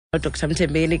Dr.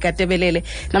 Mthembeni Katebelele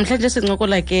namhlanje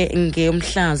sincokola ke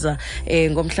ngeumhlaza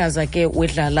ngomhlaza ke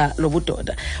wedlala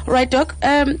lobudoda. Right doc,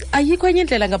 ayikho enye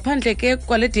indlela ngaphandle ke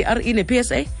kwale DRE ne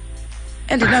PSA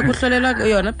endinakuhlolelwa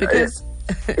yona because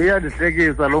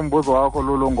iyandihlekisa lo mbuzo wakho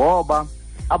Lulu ngoba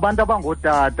abantu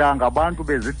abangootata ngabantu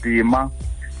bezidima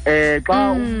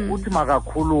xa uthi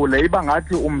makakhulule iba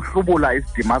ngathi umhlubula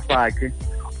isidima sakhe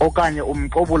okanye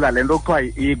umqobula lento kuthiwa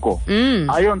yi-ego.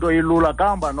 Ayonto ilula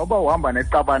kamba noba uhamba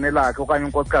neqabane lakhe okanye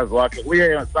unkosikazi wakhe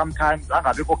uye sometimes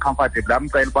angabikho comfortable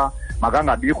amcela uba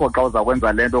makangabikho xa uza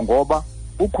kwenza lento ngoba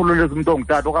ukhululisa umuntu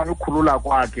ongutata okanye ukhulula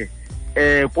kwakhe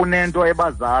kunento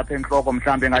ebazapha enhloko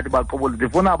mhlawumbe ngathi baqobule.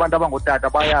 Ndifuna abantu abangootata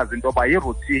bayazi into yoba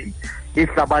yi-routine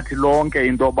ihlabathi lonke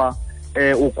into yoba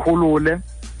ukhulule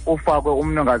ufakwe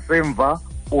umnwe ngasemva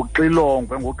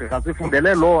uxilongwe ngugqirha.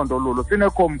 Sifundele loo nto Lulu,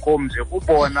 sinekhomkhom nje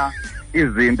kubona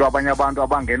izinto abanye abantu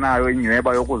abangenayo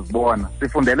inyweba yokuzibona.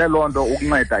 Sifundele loo nto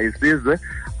ukunceda isizwe.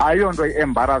 Ayonto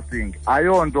i-embarrassing,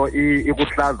 ayonto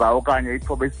ikuhlaza okanye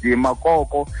ithoba isidima,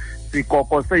 koko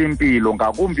sikokose impilo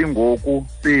ngakumbi ngoku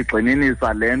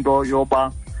sigxininisa lento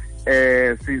yoba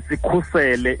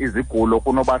sikhusele izigulo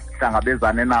kunoba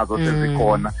sihlangabezane nazo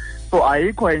sezikhona. So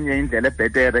ayikho enye indlela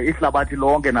ebhetere. Ihlabathi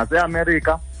lonke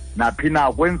naseAmerica naphi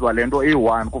na kwenziwa lento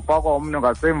iyi-one, kufakwa umnwe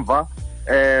ngasemva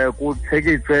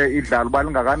kuthekithwe idlala uba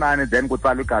lingakanani then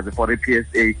kutsalwa igazi for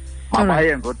i-PSA.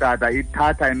 Mabayenze otata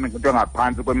ithatha into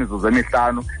engaphantsi kwemizuzu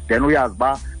emihlanu then uyazi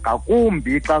uba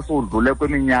ngakumbi xa sudlule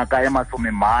kwiminyaka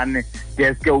ema-40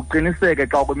 deske uqiniseke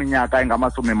xa kwiminyaka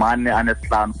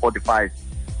engama-45 45.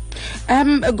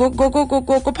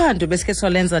 Kuphando besike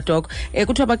solenza doc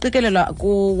kuthiwa baqikelelwa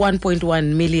ku-1.1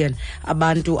 million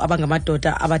abantu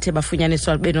abangamadoda abathe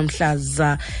bafunyaniswa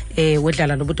benomhlaza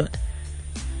wedlala lobudoda.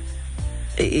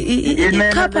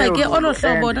 Ichapha ke olo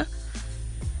hlobo na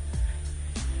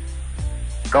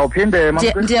kawuphinde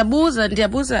ndiyabuza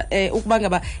ukuba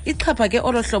ngaba ichapha ke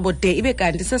olo hlobo de ibe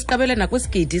kanti sesiqabele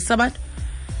nakwisigidi sabantu.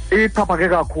 Ichapha ke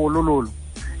kakhulu Lulu,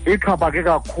 ixhaphake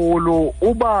kakhulu.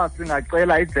 Uba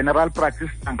singacela i-general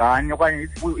practitioner nganye okanye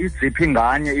i-GP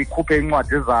nganye ikhuphe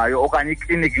incwadi zayo okanye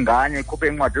ikliniki nganye ikhuphe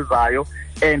incwadi zayo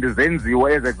and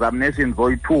zenziwe ezi-examinations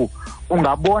zoyi-2,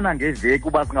 ungabona ngeveki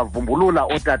uba singavumbulula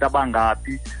ootata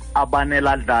bangaphi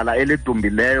abaneladlala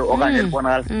elidumbileyo okanye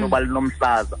elibonakalisa into yoba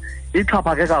linomhlaza.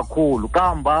 Ixhaphake kakhulu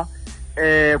kamba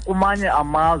kumanye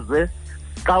amazwe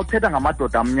xa uthetha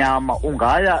ngamadoda amnyama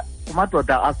ungaya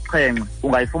kumadoda asixhenxe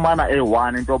ungayifumana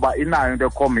eyi-1 into yoba inayo into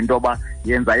ekhomba into yoba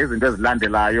yenza izinto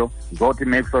ezilandelayo zothi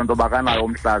make sure into yoba kanayo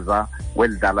umhlaza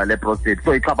wedlala le-prostate.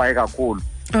 So ixhaphake kakhulu.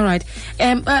 All right.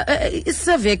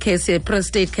 I-severe case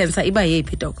ye-prostate cancer iba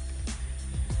yeyiphi doc?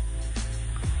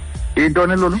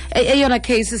 Intoni Lulu? Eyona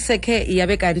case sekhe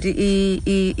yabe kanti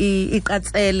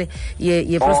iqatsele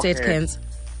ye-prostate cancer.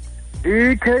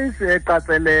 I-case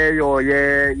ecatseleyo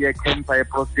ye-cancer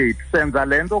ye-prostate senza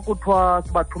lento kuthiwa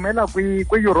sibathumela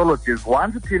kwi-urologist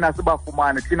once thina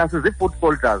sibafumane. Thina sizi-foot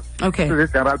soldiers,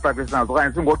 sizi-general practitioners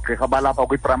okanye singoogqirha balapha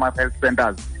kwi-primary health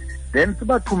centers. Then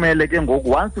sibathumele ke ngoku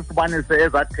once sifumanise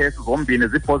eza test zombini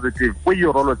zi-positive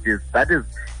kwi-urologist, that is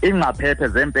ingcaphephe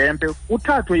zempempe,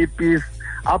 kuthathwe ipisi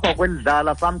apha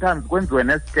kwelidlala, sometimes kwenziwe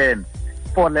ne-scan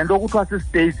for le nto kuthiwa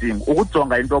si-staging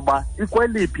ukujonga into yoba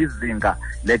ikweliphi izinga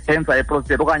le-cancer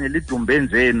ye-prostate okanye lidumbe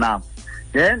nje na.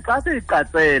 Then xa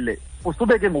seyiqatsele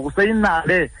usube ke ngoku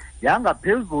seyinale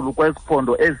yangaphezulu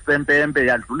kwesikhondo ezisempempe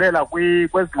yadlulela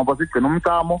kwesingxobo sigcina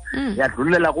umchamo,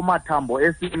 yadlulela kumathambo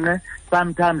esinqe,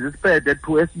 sometimes isipede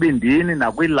to esibindini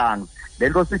nakwii-lungs, le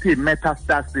nto sithi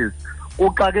yi-metastasis.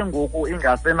 Kuxa ke ngoku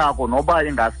ingasenako noba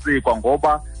ingasikwa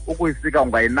ngoba ukuyisika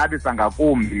ungayinabisa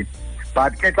ngakumbi.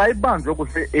 But ke xa ibanjwe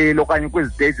kuse-early okanye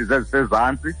kwiziteji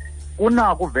ezisezantsi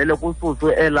kunako vele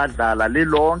kususwe eladlala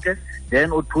lilonke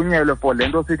then uthunyelwe for le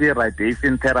nto sithi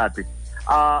i-radiation therapy.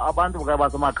 Abantu ke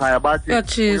basemakhaya bathi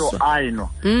uyo-ayinwa,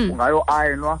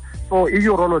 ungayo-ayinwa. So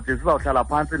i-urologist izawuhlala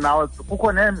phantsi nawe.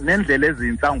 Kukho nendlela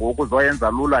ezintsha ngoku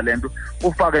zoyenza lula le nto,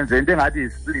 ufake nje into engathi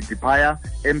yislidi phaya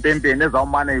empempeni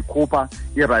ezawumane ikhupha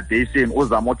i-radiation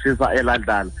uzamotshisa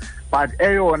eladlala. But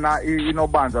eyona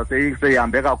inobanjwa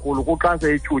seyihambe kakhulu kuxa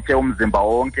seyityhutyhe umzimba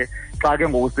wonke, xa ke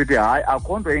ngokusithi hayi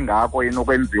akho nto ingako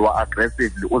inokwenziwa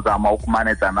aggressively uzama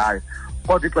ukumaneja nayo.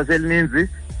 Kodwa ixesha elininzi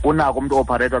unako umntu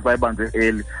opharetha xa ibanjwe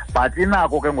early, but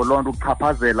inako ke ngoloo nto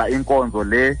ukuchaphazela inkonzo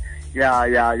le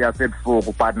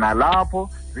yasebusuku. But nalapho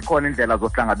zikhona indlela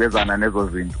zohlangabezana nezo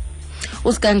zinto.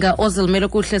 Usiganga ozilmele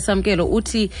kuhle samkelo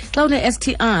uthi xa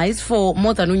une-STIs for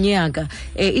more than unyaka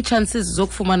i-chances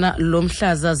zokufumana lo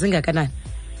mhlaza zingakanani?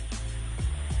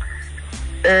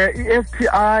 I-STI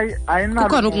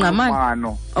ayinalo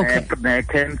ukunqamano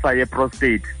ne-cancer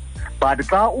ye-prostate. but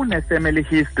xa une-family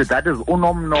history, that is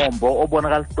unomnombo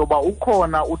obonakalisa into yoba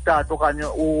ukhona utata okanye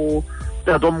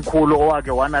utata omkhulu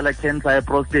owake wanale cancer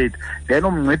yeprostate, then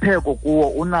umngcipheko kuwo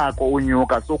unako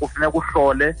unyuka. So kufuneka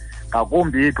uhlole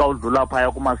ngakumbi xa udlula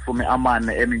phaya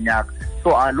kuma-40 eminyaka.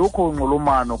 So alukho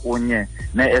unxulumano kunye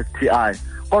ne-STI.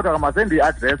 Kodwa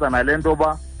masendiyi-adresa nale nto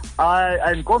yoba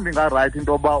ayinkombi ngarayithi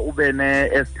into yoba ube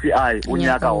ne-STI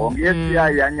unyaka wonke.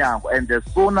 I-STI yanyangwa, and the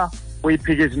sooner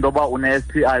uyiphikisha into yoba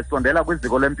une-STI, sondela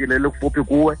kwiziko lempilo elikufuphi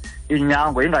kuwe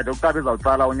inyango, ingade kuqala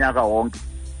izawutsala unyaka wonke.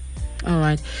 All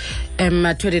right.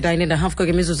 29.5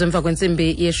 kwemizuzu emva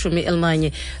kwentsimbi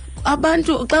ye-11.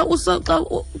 Abantu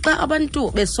xa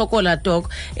abantu besokola doc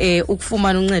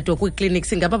ukufumana uncedo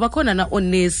kwii-clinics, ingaba bakhona na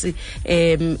oonesi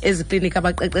ezikliniki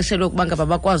abaqeqeshelwe ukuba ngaba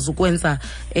bakwazi ukwenza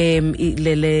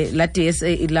la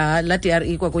DSA la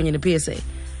DRE kwakunye ne-PSA?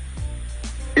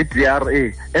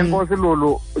 I-DRE. Enkosi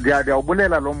Lulu,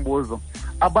 ndiyawubulela lo mbuzo.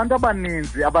 Abantu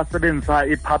abaninzi abasebenzisa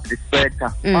i-public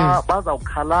sector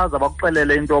bazawukhalaza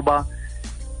bakuxelele into yoba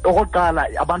okokuqala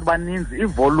abantu baninzi,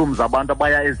 ii-volumes abantu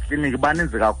abaya ezikliniki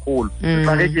baninzi kakhulu,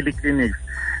 zixakekile ii-clinics.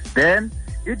 Then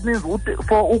it means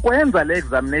for ukwenza le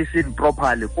examination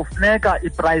properly kufuneka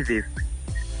i-privacy.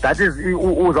 That is,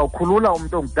 uzawukhulula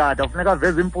umuntu ongutata, kufuneka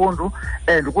aveze impundu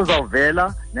and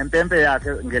kuzawuvela nempempe yakhe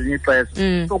ngelinye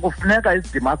ixesha. So kufuneka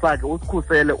isidima sakhe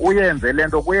usikhusele, uyenze le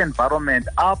nto kwi-environment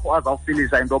apho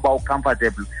azawufilisha into yoba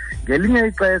ucomfortable. Ngelinye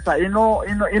ixesha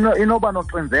inoba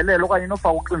noxinzelelo okanye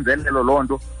inofaka uxinzelelo loo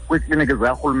nto kwiikliniki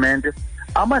zikarhulumente.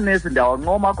 Amanesi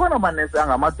ndiyawancoma, akhona amanesi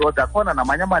angamadoda, akhona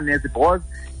namanye amanesi, because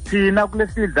thina kule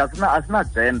field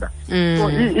asinagender. So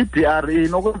i-DRE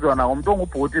inokwenziwa nangomntu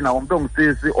ongubhuti nangomntu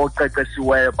ongusisi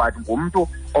oqeqeshiweyo, but ngumntu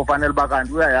ofanele uba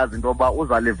kanti uyayazi into yoba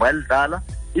uzaliva elidlala,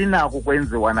 inako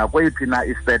ukwenziwa nakweyiphi na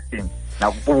i-setting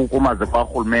nakumaziko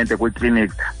karhulumente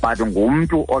kwii-clinics, but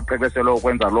ngumntu oqeqeshelwe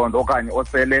ukwenza loo nto okanye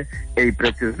osele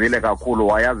eyiprektizile kakhulu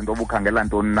wayazi into yoba ukhangela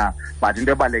ntoni na. But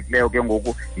into ebalulekileyo ke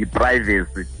ngoku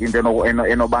yi-privacy, into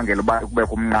enobangela uba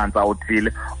kubekho umnqantsa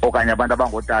othile okanye abantu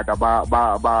abangootata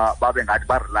babe ngathi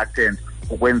ba-reluctant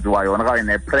ukwenziwa yona, okanye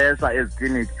nepressure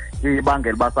ezikliniki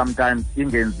ibangela uba sometimes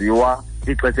ingenziwa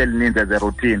ixesha elininzi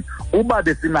eze-routine. Uba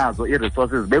besinazo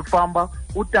ii-resources bekufamba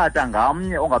utata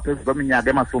ngamnye ongaphezulu kweminyaka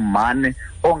ema-40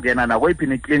 ongena nakweyiphi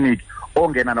ikliniki,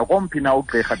 ongena nakomphi na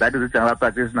ugqirha, that is i-general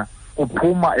practitioner,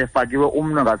 uphuma efakiwe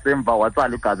umnwe ngasemva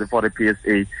watsala igazi for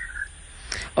i-PSA.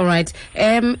 All right.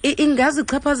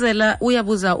 Ingazichaphazela,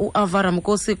 uyabuza uAvara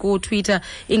Mkosi ku-Twitter,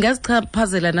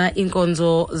 ingazichaphazela na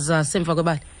inkonzo zasemva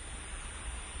kwebali?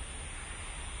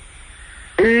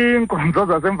 Iinkonzo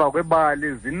zasemva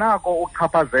kwebali zinako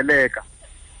ukuchaphazeleka,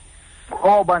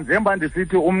 ngoba njengoba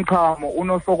ndisithi umchamo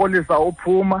unosokolisa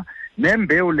uphuma,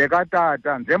 nembewu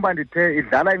lekatata njengoba ndithe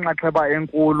idlala inxaxheba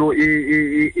enkulu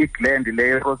i-gland le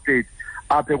ye-prostate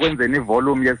apha ekwenzeni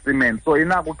ivolume yesemen, so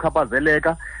inako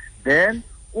ukuchaphazeleka. Then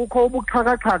kukho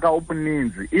ubuxhakaxhaka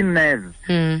obuninzi, ii-nerves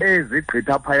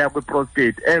ezigqitha phaya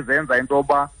kwi-prostate ezenza into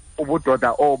yoba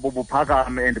ubudoda obu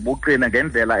buphakame and buqine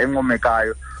ngendlela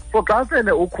encomekayo. So xa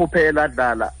sele ukhuphe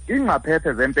eladlala,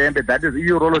 iingcaphephe zempempe, that is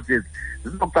i-urologist,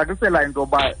 zizokucacisela into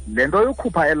yoba le nto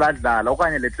yokhupha eladlala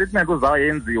okanye le treatment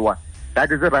uzawuyenziwa,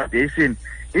 that is i-radiation,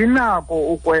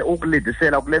 inako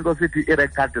ukulidisela kule nto sithi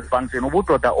i-erectile dysfunction.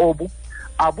 Ubudoda obu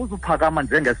abuzuphakama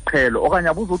njengesiqhelo okanye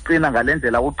abuzuqina ngale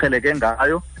ndlela uqheleke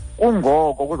ngayo.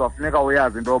 Kungoko kuzawufuneka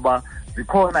uyazi into yoba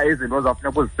zikhona izinto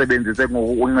ozawufuneka uzisebenzise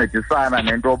uncedisana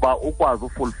nento yoba ukwazi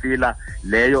ufulfila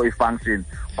leyo i-function.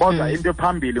 Kodwa into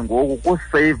ephambili ngoku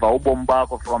kuseyiva ubomi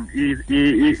bakho from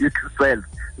i-cells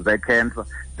ze-cancer.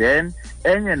 Then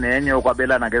enye nenye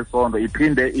yokwabelana ngesondo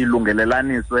iphinde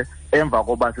ilungelelaniswe emva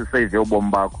koba siseyive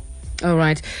ubomi bakho. All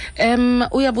right.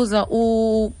 Uyabuza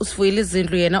uSifuyile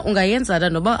Izindlu, yena ungayenzana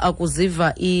noba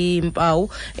akuziva impawu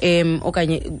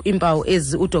okanye impawu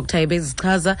ezi uDr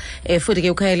ebezichaza, futhi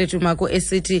ke ukhaya lethu mako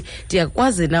esithi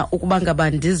ndiyakwazi na ukuba ngaba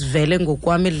ndizivele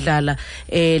ngokwami edlala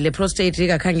le prostate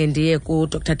ingakhange ndiye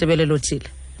kuDr Tebelelo Thile?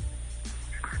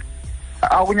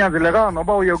 Akunyanzelekanga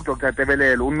noba uye kuDr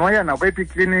Tebelelo, unoya nakweyiphi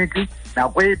ikliniki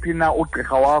nakweyiphi na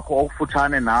ugqirha wakho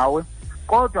okufutshane nawe.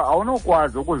 Kodwa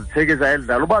awunokwazi ukuzithekisa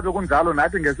edlala. Uba bekunjalo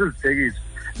nathi ngesizithekise,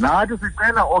 nathi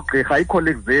sicela oogqirha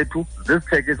ii-colleagues zethu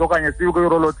zizithekise okanye siye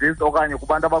kwi-urologist okanye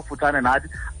kubantu abakufutshane nathi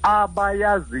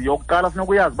abayaziyo. Kuqala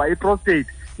funeka uyazi uba i-prostate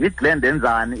yi-gland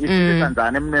enzani, iphilisa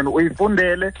njani emnweni,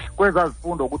 uyifundele kwezaa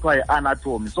zifundo kuthiwa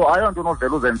yi-anatomy. So ayonto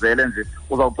unovela uzenzele nje,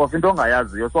 uzawucofa into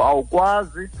ongayaziyo. So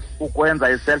awukwazi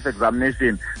ukwenza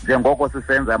i-self-examination njengoko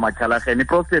sisenza ematyhalarheni.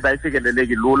 I-prostate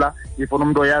ayifikeleleki lula, ifuna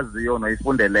umuntu oyaziyo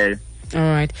noyifundeleyo.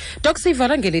 All right. Doc,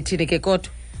 sivala ngelithini ke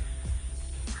kodwa?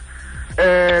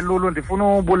 Lulu,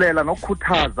 ndifuna ubulela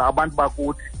nokukhuthaza abantu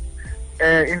bakuthi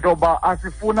intoba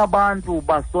asifuna abantu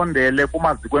basondele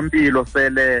kumaziko empilo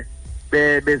sele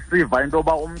besiva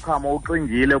intoba umchamo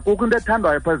uxingile. Kukho into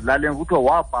ethandwayo phaa ezilalini kuthiwa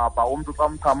wabhabha umntu xa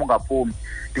umchamo ungaphumi.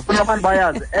 Ndifuna abantu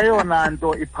bayazi eyona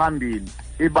nto iphambili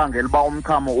ibangela uba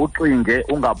umchamo uxinge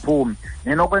ungaphumi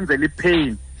nenokwenzela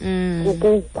ipain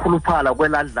ukukhuluphala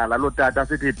kweladlala lotata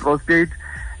sithi prostate.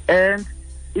 And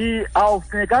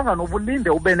awufunekanga nobulinde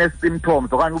ube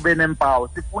ne-symptoms okanye ube neempawu.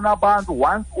 Sifuna abantu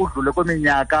once udlule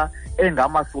kweminyaka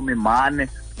engama-40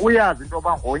 uyazi into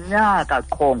yoba ngonyaka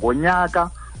qho ngonyaka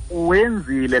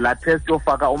uyenzile laa test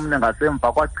yofaka umnwe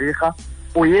ngasemva kwagqirha,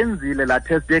 uyenzile laa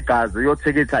test yegazi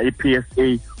yotshekisha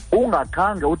i-PSA,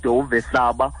 ungakhange ude uve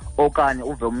hlaba okanye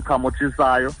uve umchamo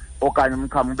otshisayo okanye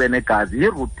umchamo ube negazi.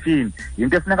 Yi-routine,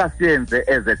 yinto efuneka siyenze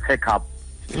as a check-up.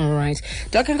 Alright.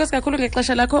 Doc, enkosi kakhulu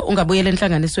ngexesha lakho, ungabuyela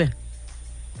entlanganisweni.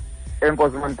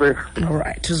 Enkosi Mankwethu.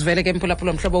 Alright, usivele ke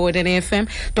mphulaphula mhlobo wena FM.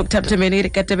 Dr. Mthembeni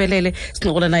Katebelele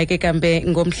sincokola naye ke kambe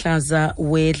ngomhlaza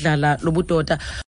wedlala lobudoda.